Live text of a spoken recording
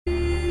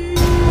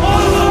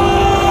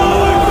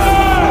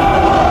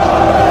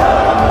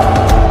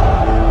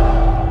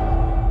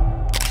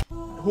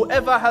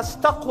whoever has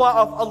taqwa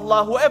of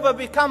Allah, whoever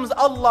becomes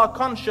Allah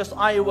conscious,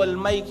 I will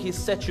make his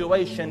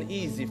situation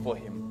easy for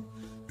him.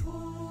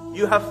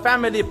 You have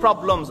family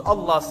problems,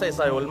 Allah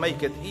says I will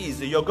make it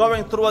easy. You're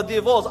going through a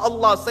divorce,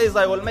 Allah says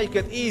I will make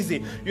it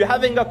easy. You're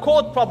having a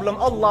court problem,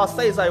 Allah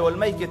says I will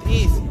make it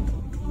easy.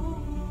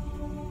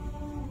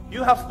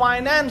 You have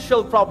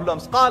financial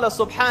problems. قال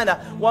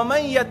سبحانه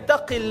ومن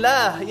يتق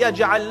الله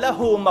يجعل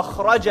له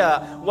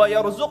مخرجا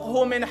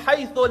ويرزقه من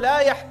حيث لا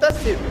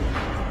يحتسب.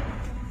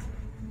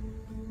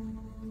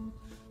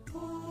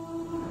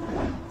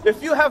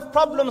 If you have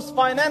problems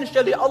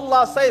financially,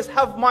 Allah says,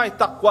 have my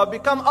taqwa,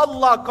 become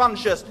Allah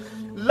conscious.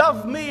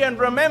 Love me and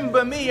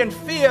remember me and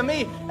fear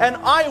me, and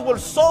I will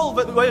solve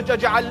it.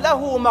 وَيَجْعَلْ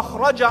لَهُ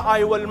مَخْرَجًا,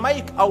 I will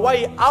make a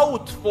way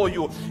out for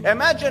you.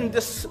 Imagine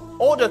this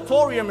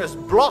auditorium is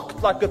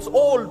blocked like it's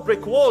all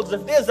brick walls.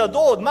 If there's a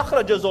door,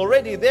 makhraj is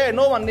already there.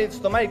 No one needs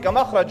to make a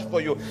makhraj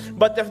for you.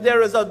 But if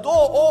there is a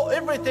door,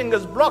 everything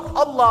is blocked.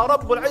 Allah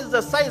Rabbul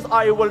Izzah says,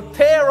 I will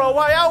tear a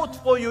way out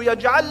for you.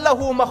 يَجْعَلْ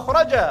لَهُ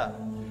مَخْرَجًا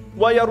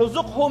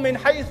وَيَرْزُقْهُ مِنْ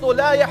حَيْثُ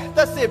لَا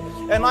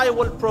يَحْتَسِبْ, and I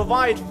will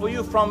provide for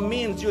you from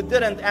means you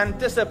didn't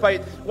anticipate.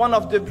 One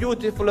of the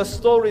beautiful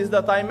stories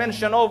that I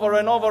mention over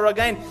and over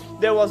again,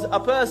 there was a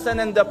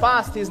person in the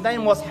past, his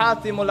name was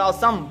Hatim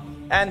al-Asam,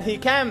 and he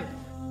came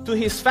to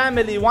his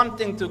family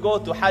wanting to go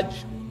to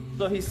Hajj.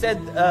 So he said,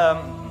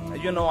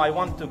 I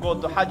want to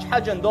go to Hajj.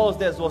 Hajj in those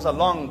days was a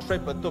long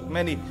trip. It took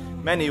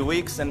many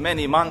weeks and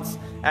many months.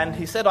 And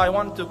he said, I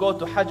want to go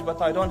to Hajj, but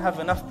I don't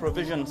have enough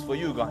provisions for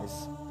you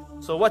guys.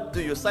 So what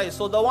do you say?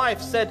 So the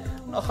wife said,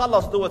 no,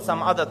 khalas, do it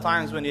some other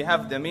times when you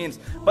have the means.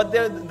 But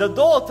the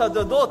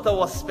daughter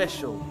was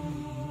special.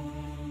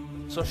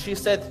 So she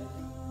said,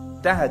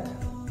 Dad,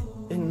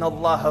 inna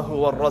Allah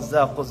huwa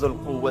ar-razzaq zul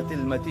quwwati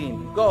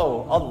al-mateen.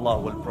 Go, Allah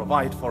will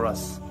provide for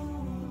us.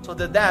 So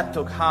the dad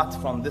took heart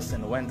from this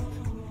and went.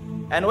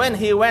 And when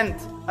he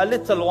went, a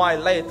little while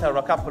later,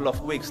 a couple of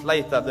weeks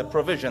later, the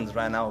provisions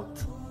ran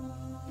out.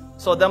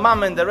 So the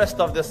mom and the rest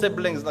of the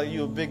siblings, like,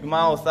 you big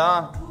mouth,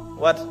 huh?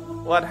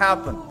 What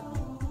happened?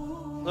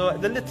 So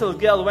the little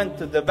girl went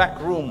to the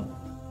back room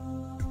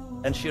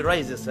and she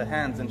raises her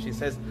hands and she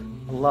says,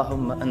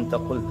 Allahumma anta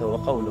qulta wa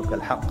qawluka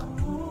al-haq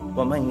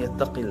wa man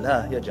yattaqi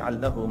Allah yaj'al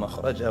lahu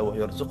makhraja wa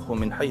yarzuqhu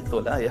min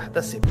haythu la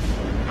yahtasib.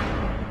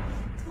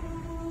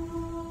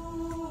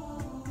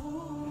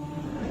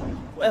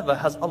 Whoever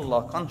has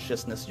Allah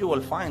consciousness, you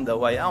will find a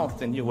way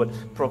out and you will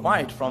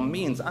provide from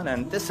means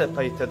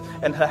unanticipated.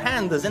 And her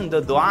hand is in the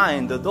dua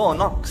and the door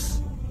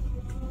knocks.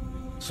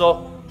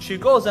 So she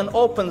goes and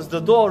opens the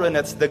door, and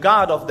it's the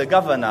guard of the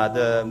governor,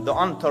 the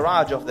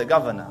entourage of the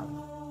governor.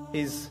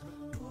 His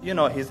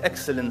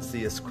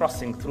excellency is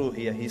crossing through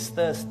here. He's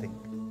thirsting.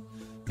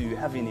 Do you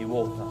have any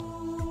water?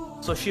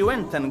 So she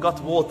went and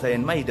got water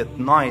and made it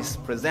nice,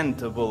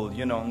 presentable.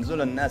 They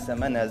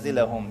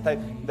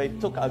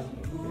took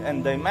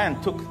and the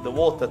man took the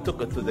water,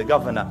 took it to the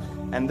governor,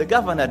 and the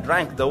governor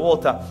drank the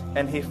water,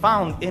 and he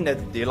found in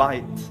it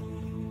delight.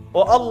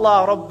 Oh,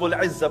 Allah Rabbul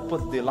Izzah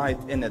put delight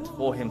in it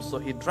for him. So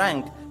he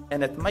drank,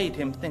 and it made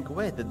him think,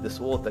 where did this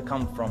water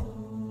come from?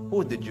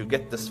 Who did you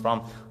get this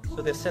from?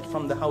 So they said,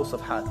 from the house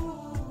of Hatim.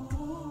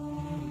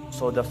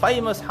 So the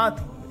famous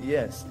Hatim,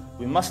 yes,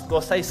 we must go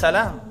say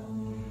salam.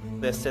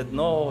 They said,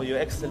 no, Your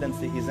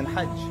Excellency, he's in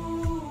Hajj.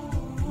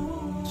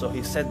 So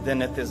he said,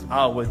 then it is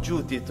our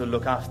duty to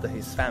look after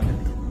his family.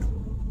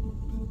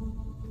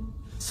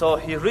 So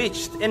he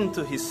reached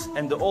into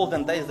in the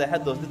olden days they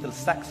had those little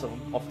sacks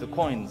of the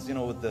coins,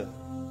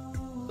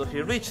 so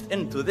he reached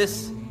into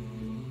this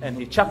and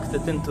he chucked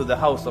it into the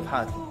house of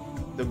Hatim,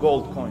 the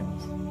gold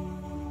coins.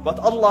 But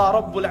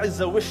Allah Rabbul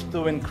Izzah wished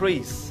to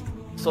increase.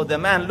 So the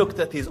man looked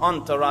at his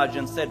entourage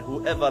and said,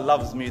 whoever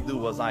loves me,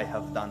 do as I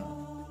have done.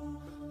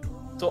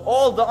 So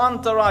all the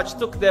entourage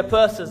took their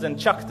purses and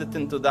chucked it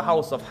into the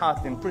house of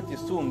Hatim. Pretty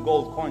soon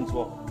gold coins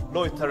were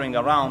loitering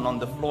around on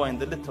the floor, and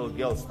the little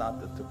girl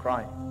started to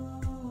cry.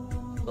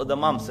 So the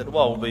mom said,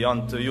 woe be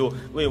unto you.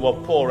 We were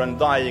poor and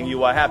dying. You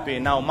were happy.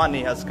 Now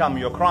money has come.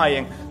 You're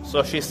crying.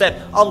 So she said,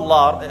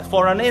 Allah,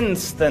 for an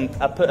instant,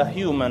 a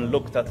human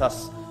looked at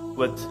us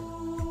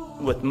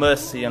with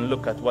mercy, and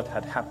look at what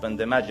had happened.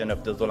 Imagine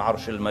if the Dhul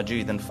Arsh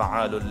al-Majid and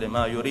Fa'alul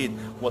lima yurid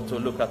were to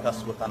look at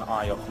us with an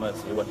eye of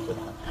mercy. What could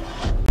happen?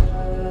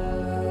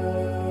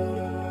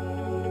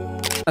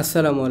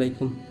 Assalamu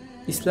alaikum.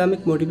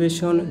 Islamic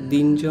Motivation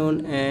Deen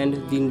Zone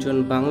and Deen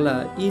Zone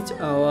Bangla is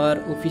our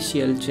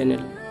official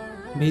channel.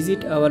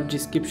 Visit our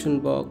description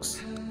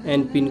box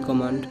and pin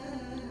command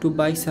to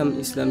buy some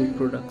Islamic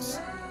products.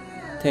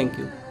 Thank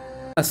you.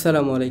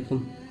 Assalamu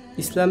alaikum.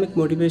 Islamic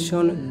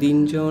Motivation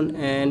Deen Zone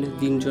and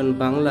Deen Zone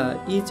Bangla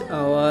is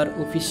our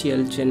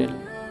official channel.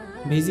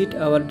 Visit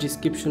our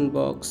description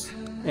box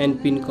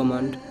and pin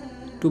command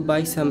to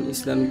buy some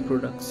Islamic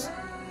products.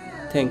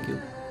 Thank you.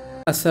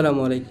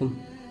 Assalamu alaikum.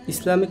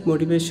 Islamic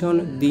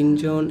Motivation Deen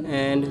Zone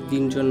and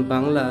Deen Zone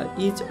Bangla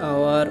is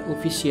our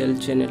official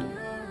channel.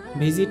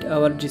 Visit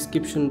our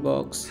description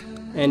box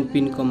and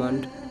pin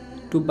command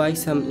to buy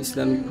some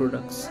Islamic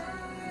products.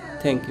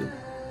 Thank you.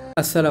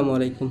 Assalamu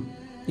alaikum.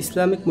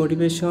 Islamic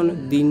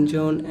Motivation, Deen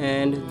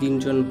and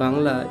Deen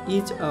Bangla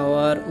is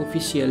our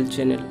official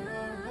channel.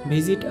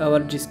 Visit our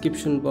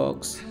description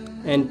box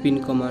and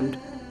pin command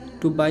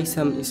to buy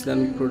some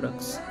Islamic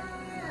products.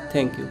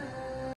 Thank you.